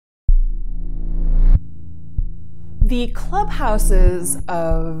The clubhouses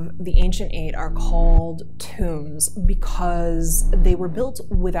of the Ancient Eight are called tombs because they were built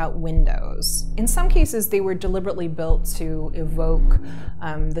without windows. In some cases, they were deliberately built to evoke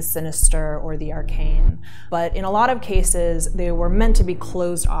the sinister or the arcane. But in a lot of cases, they were meant to be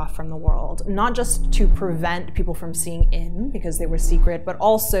closed off from the world, not just to prevent people from seeing in because they were secret, but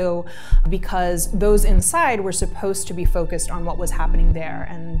also because those inside were supposed to be focused on what was happening there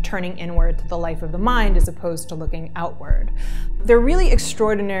and turning inward to the life of the mind as opposed to looking outward. They're really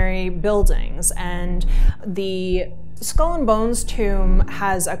extraordinary buildings, and the Skull and Bones tomb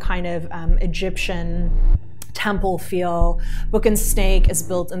has a kind of Egyptian temple feel. Book and Snake is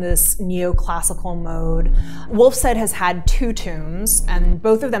built in this neoclassical mode. Wolf's Head has had two tombs, and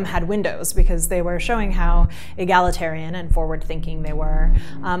both of them had windows because they were showing how egalitarian and forward-thinking they were.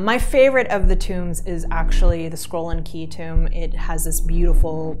 My favorite of the tombs is actually the Scroll and Key tomb. It has this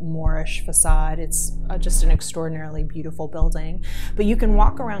beautiful Moorish facade. It's just an extraordinarily beautiful building. But you can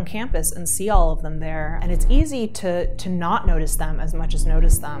walk around campus and see all of them there, and it's easy to not notice them as much as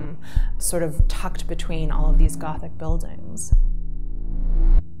notice them, sort of tucked between all of these Gothic buildings.